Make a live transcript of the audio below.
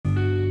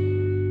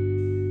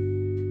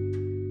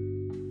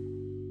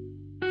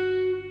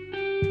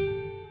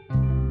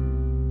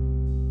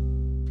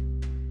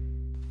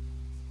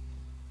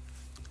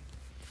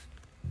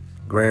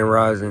Grand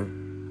Rising,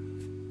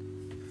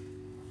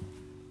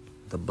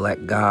 the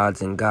black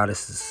gods and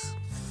goddesses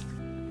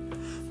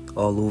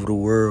all over the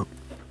world.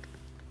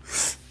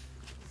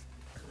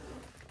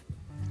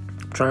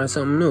 Trying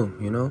something new,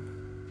 you know?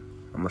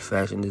 I'm a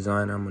fashion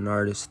designer, I'm an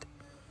artist.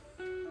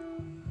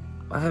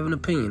 I have an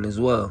opinion as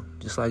well,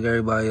 just like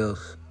everybody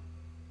else,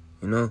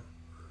 you know?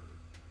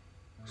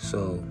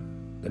 So,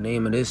 the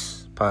name of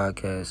this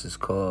podcast is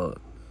called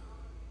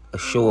A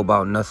Show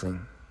About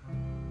Nothing.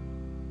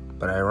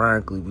 But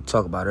ironically, we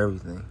talk about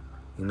everything,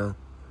 you know?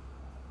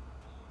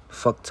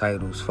 Fuck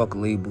titles, fuck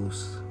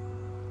labels.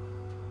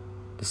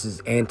 This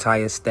is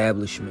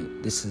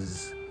anti-establishment. This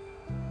is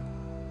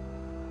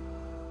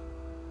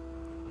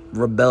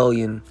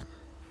rebellion.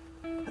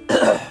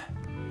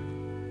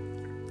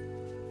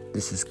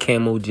 This is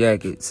camo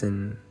jackets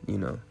and, you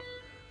know,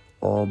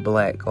 all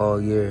black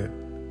all year.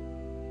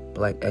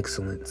 Black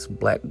excellence,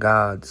 black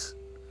gods,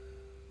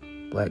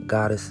 black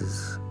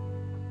goddesses.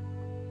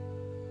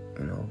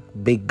 You know,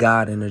 big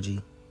God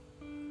energy.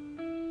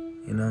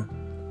 You know?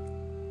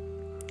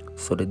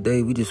 So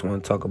today we just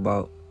want to talk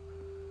about,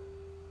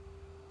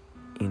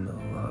 you know,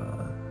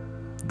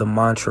 the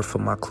mantra for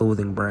my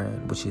clothing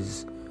brand, which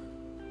is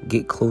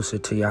get closer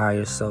to your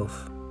higher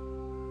self.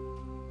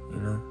 You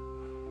know?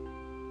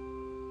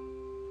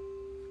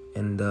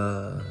 And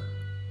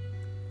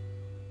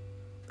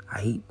I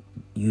hate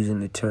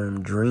using the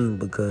term dream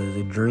because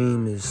a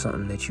dream is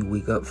something that you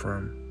wake up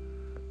from.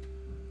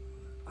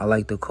 I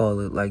like to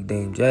call it like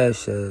Dame Dash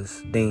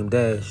says, you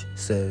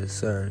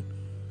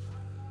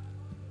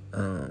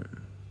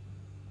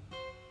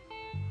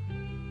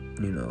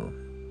know,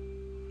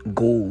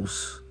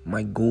 goals,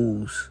 my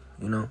goals,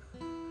 you know,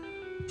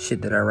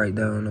 shit that I write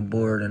down on the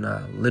board and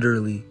I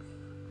literally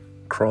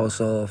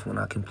cross off when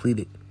I complete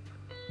it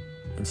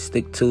and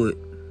stick to it.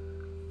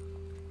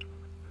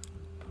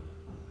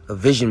 A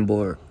vision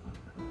board.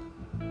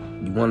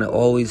 You want to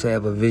always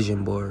have a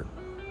vision board.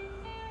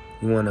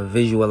 You want to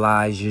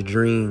visualize your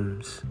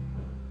dreams.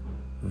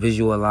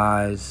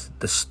 Visualize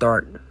the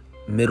start,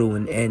 middle,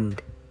 and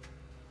end.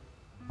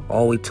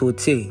 All the way to a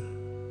T.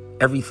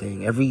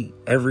 Everything. Every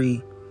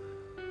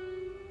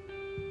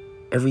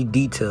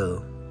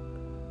detail.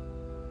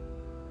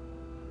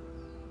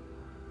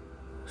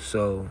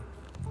 So,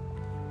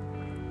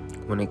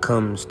 when it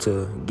comes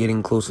to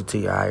getting closer to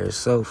your higher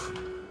self,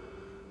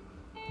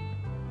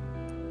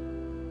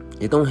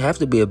 it don't have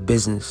to be a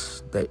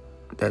business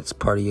that's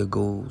part of your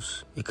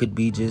goals. It could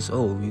be just, you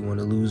want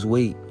to lose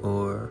weight,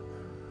 or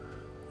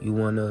you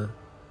want to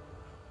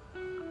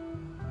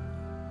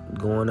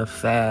go on a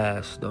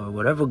fast, or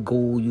whatever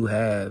goal you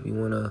have. You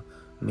want to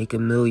make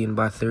 $1 million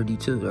by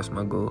 32. That's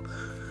my goal.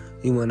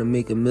 You want to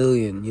make $1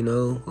 million, you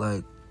know,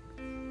 like,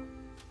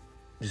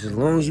 just as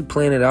long as you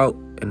plan it out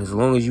and as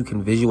long as you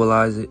can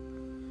visualize it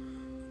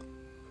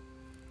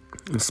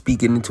and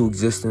speak it into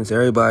existence.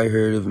 Everybody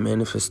heard of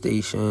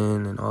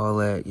manifestation and all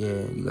that.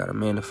 Yeah, you gotta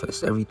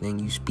manifest. Everything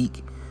you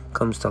speak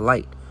comes to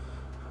light.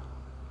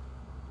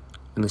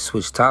 And to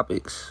switch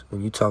topics,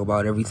 when you talk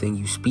about everything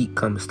you speak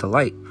comes to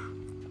light,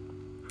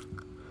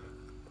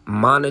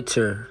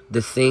 monitor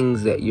the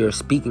things that you're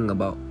speaking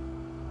about.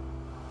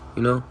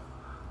 You know?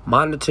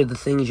 Monitor the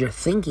things you're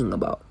thinking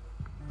about.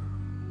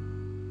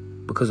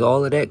 Because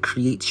all of that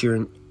creates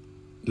your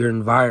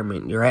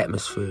environment, your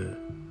atmosphere.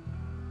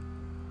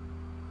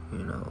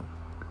 You know,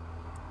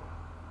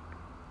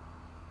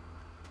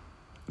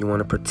 you want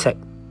to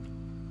protect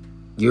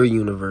your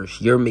universe,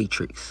 your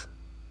matrix,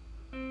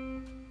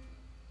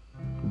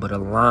 but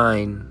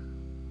align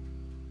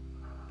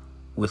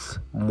with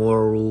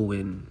moral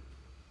and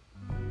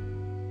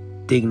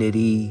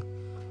dignity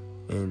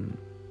and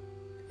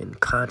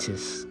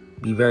conscious.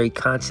 Be very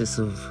conscious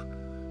of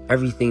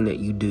everything that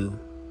you do,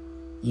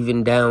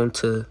 even down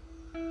to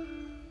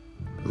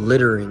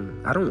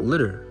littering. I don't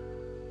litter.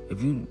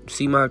 If you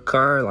see my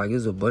car, like,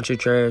 it's a bunch of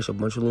trash, a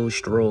bunch of little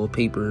straw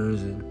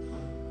papers, and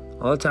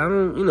all the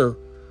time, you know,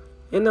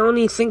 and I don't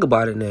even think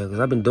about it now, because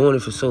I've been doing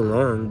it for so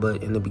long,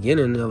 but in the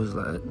beginning, I was,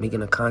 like,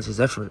 making a conscious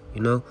effort, you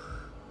know,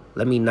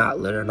 let me not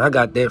litter, and I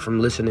got that from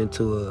listening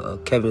to a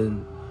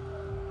Kevin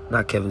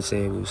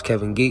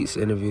Gates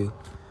interview,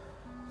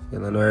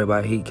 and I know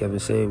everybody hate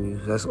Kevin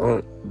Samuels, that's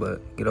Unc,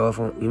 but get off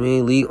on,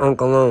 leave Unc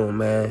alone,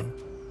 man.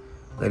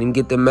 Let him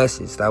get the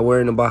message. Stop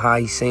worrying about how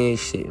he's saying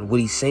shit and what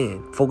he's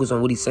saying. Focus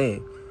on what he's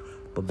saying.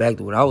 But back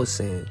to what I was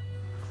saying.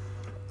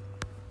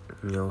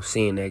 You know,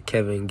 seeing that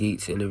Kevin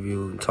Gates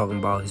interview and talking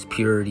about his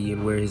purity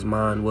and where his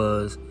mind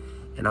was.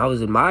 And I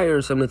was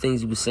admiring some of the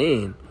things he was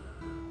saying.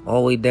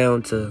 All the way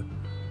down to,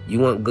 you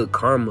want good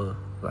karma.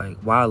 Like,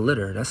 why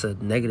litter? That's a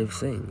negative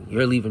thing.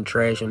 You're leaving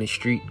trash on the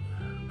street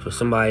for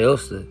somebody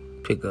else to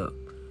pick up.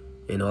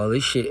 And all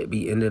this shit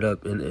be ended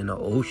up in the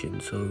ocean.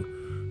 So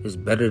it's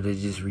better to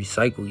just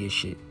recycle your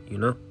shit, you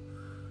know?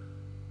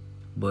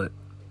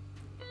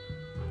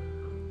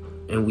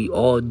 And we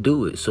all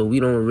do it, so we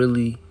don't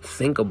really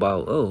think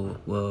about,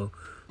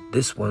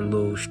 this one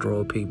little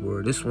straw paper,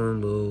 or this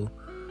one little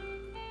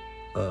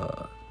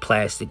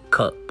plastic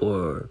cup,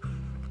 or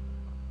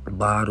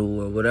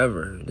bottle or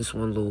whatever. This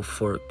one little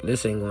fork,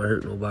 this ain't gonna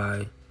hurt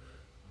nobody.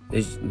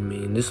 This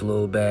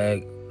little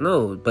bag.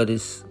 No, but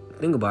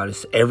think about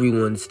it,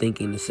 everyone's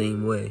thinking the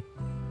same way.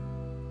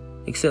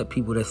 Except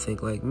people that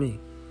think like me.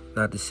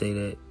 Not to say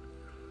that,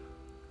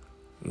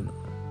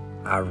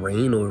 I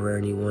reign over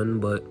anyone,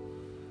 but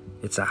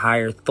it's a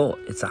higher thought.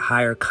 It's a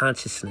higher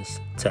consciousness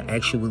to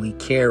actually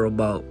care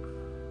about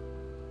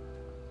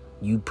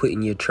you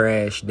putting your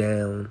trash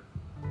down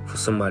for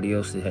somebody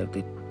else to have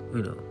to,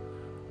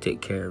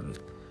 take care of it.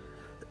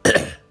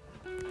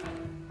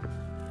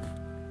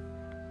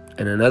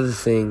 And another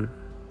thing,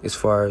 as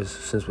far as,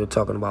 since we're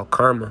talking about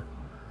karma,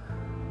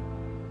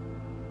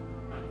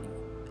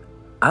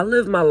 I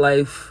live my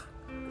life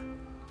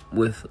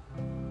with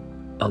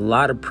a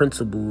lot of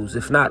principles,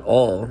 if not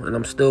all, and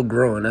I'm still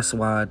growing. That's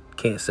why I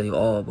can't say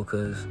all,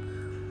 because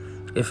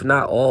if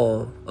not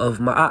all of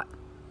Ma'at.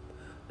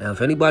 Now,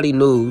 if anybody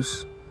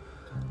knows,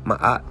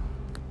 Ma'at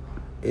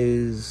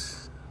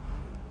is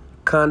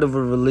kind of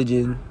a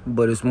religion,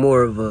 but it's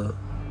more of a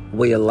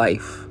way of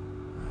life.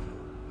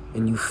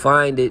 And you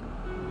find it,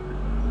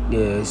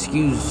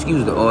 excuse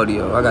the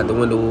audio. I got the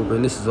window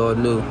open. This is all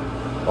new,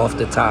 off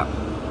the top.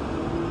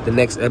 The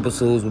next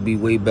episodes will be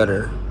way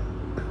better.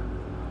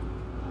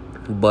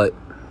 But,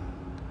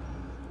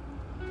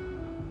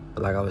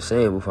 like I was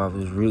saying before I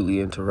was rudely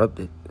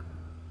interrupted,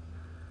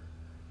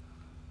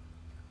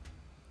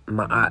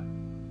 Ma'at,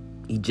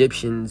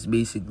 Egyptians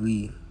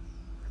basically,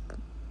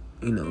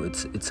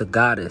 it's a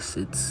goddess.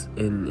 It's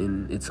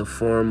it's a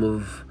form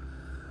of,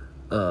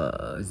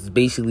 it's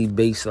basically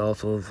based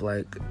off of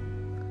like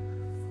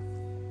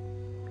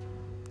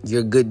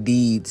your good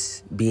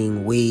deeds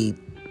being weighed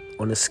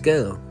on a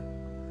scale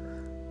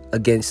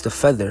against a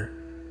feather.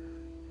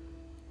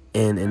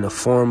 And in the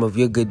form of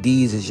your good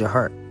deeds is your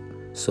heart.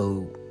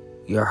 So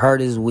your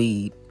heart is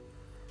weighed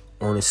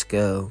on a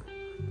scale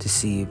to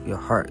see if your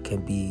heart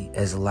can be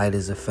as light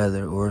as a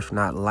feather, or if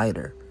not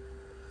lighter.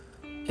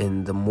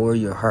 And the more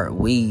your heart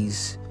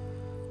weighs,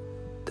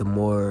 the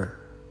more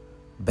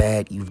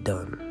bad you've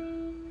done.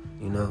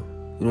 You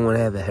don't want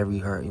to have a heavy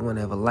heart. You want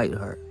to have a light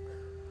heart.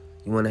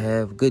 You want to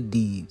have good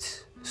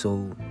deeds.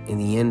 So in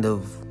the end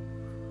of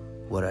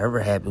whatever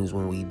happens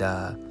when we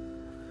die,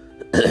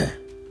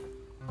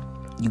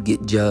 you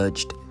get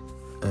judged.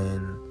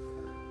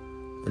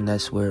 And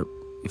that's where,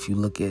 if you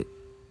look at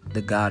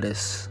the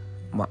goddess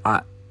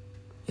Ma'at,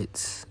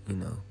 it's,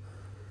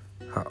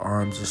 her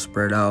arms are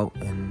spread out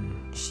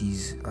and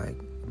she's like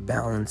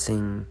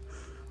balancing,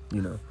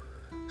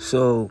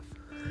 So,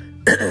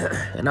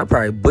 and I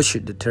probably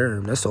butchered the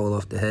term. That's all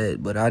off the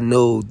head. But I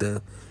know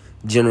the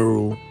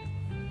general,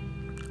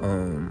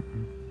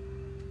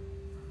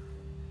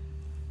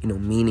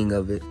 meaning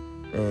of it.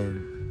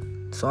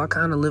 And so I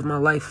kind of live my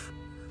life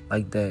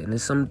like that. And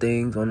there's some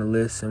things on the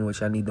list in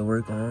which I need to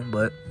work on,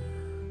 but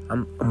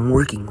I'm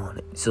working on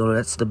it. So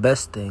that's the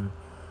best thing,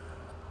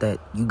 that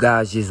you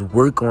guys just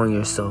work on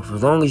yourself.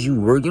 As long as you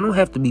work, you don't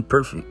have to be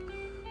perfect.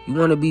 You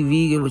want to be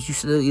vegan, but you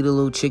still eat a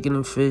little chicken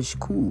and fish,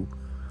 cool.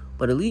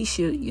 But at least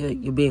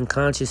you're being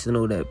conscious to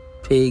know that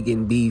pig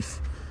and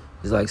beef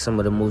is like some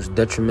of the most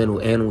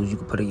detrimental animals you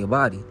can put in your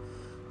body.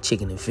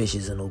 Chicken and fish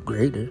isn't no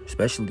greater,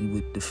 especially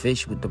with the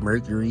fish, with the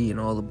mercury and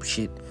all the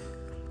shit.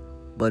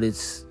 But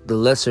it's the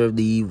lesser of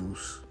the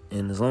evils.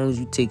 And as long as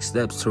you take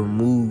steps to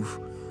remove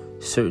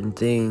certain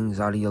things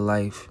out of your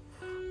life,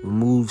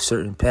 remove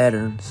certain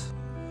patterns,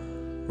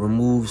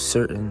 remove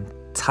certain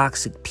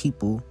toxic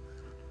people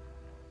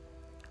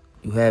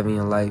you have in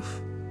your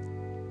life,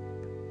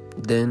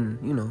 then,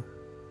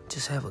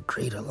 just have a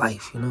greater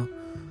life,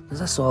 because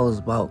that's all it's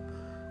about.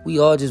 We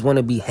all just want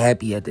to be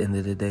happy at the end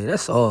of the day.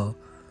 That's all.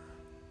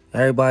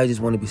 Everybody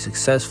just want to be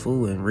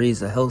successful and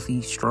raise a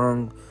healthy,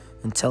 strong,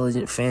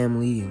 intelligent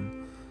family,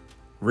 and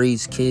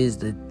raise kids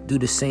to do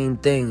the same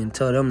thing, and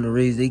tell them to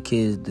raise their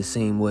kids the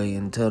same way,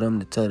 and tell them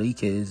to tell their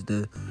kids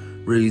to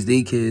raise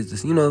their kids.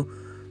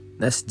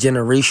 That's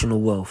generational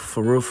wealth,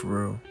 for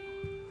real.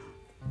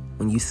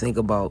 When you think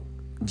about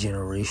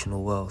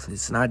generational wealth,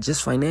 it's not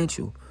just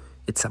financial.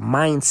 It's a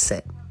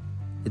mindset.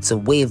 It's a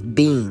way of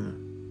being.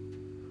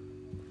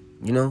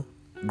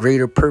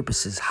 Greater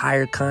purposes,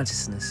 higher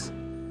consciousness.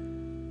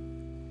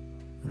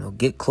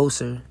 Get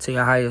closer to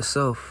your higher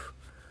self.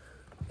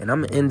 And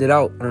I'm going to end it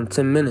out on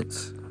 10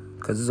 minutes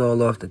because it's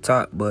all off the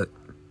top, but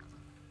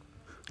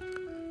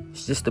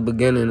it's just the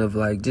beginning of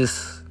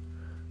just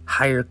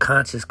higher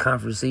conscious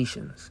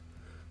conversations.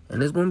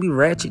 And there's going to be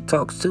ratchet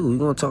talks too. We're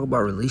going to talk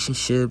about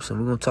relationships, and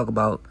we're going to talk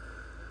about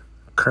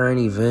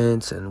current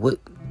events and what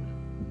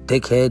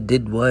dickhead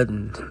did what,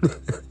 and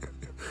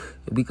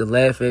we could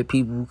laugh at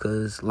people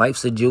because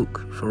life's a joke,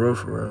 for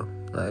real.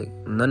 Like,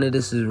 none of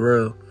this is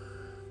real,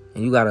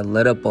 and you got to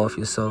let up off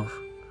yourself.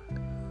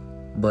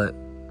 But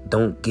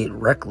don't get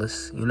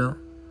reckless,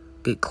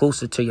 Get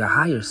closer to your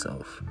higher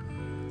self.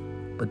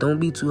 But don't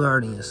be too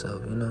hard on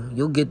yourself,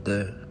 You'll get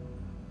there.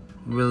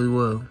 You really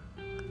will.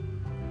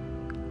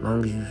 As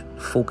long as you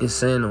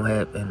focus in on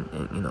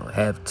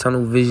have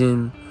tunnel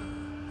vision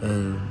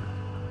and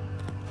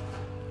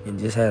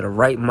just have the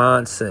right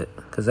mindset,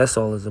 because that's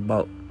all it's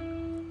about.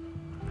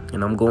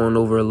 And I'm going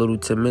over a little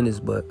 10 minutes,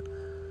 but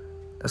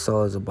that's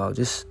all it's about.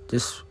 Just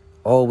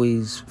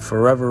always,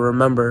 forever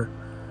remember,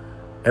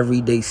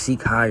 every day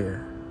seek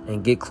higher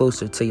and get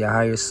closer to your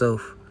higher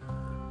self,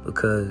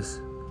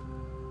 because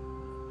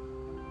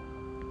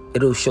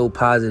it'll show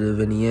positive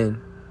in the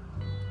end.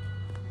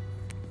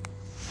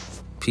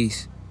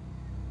 Peace.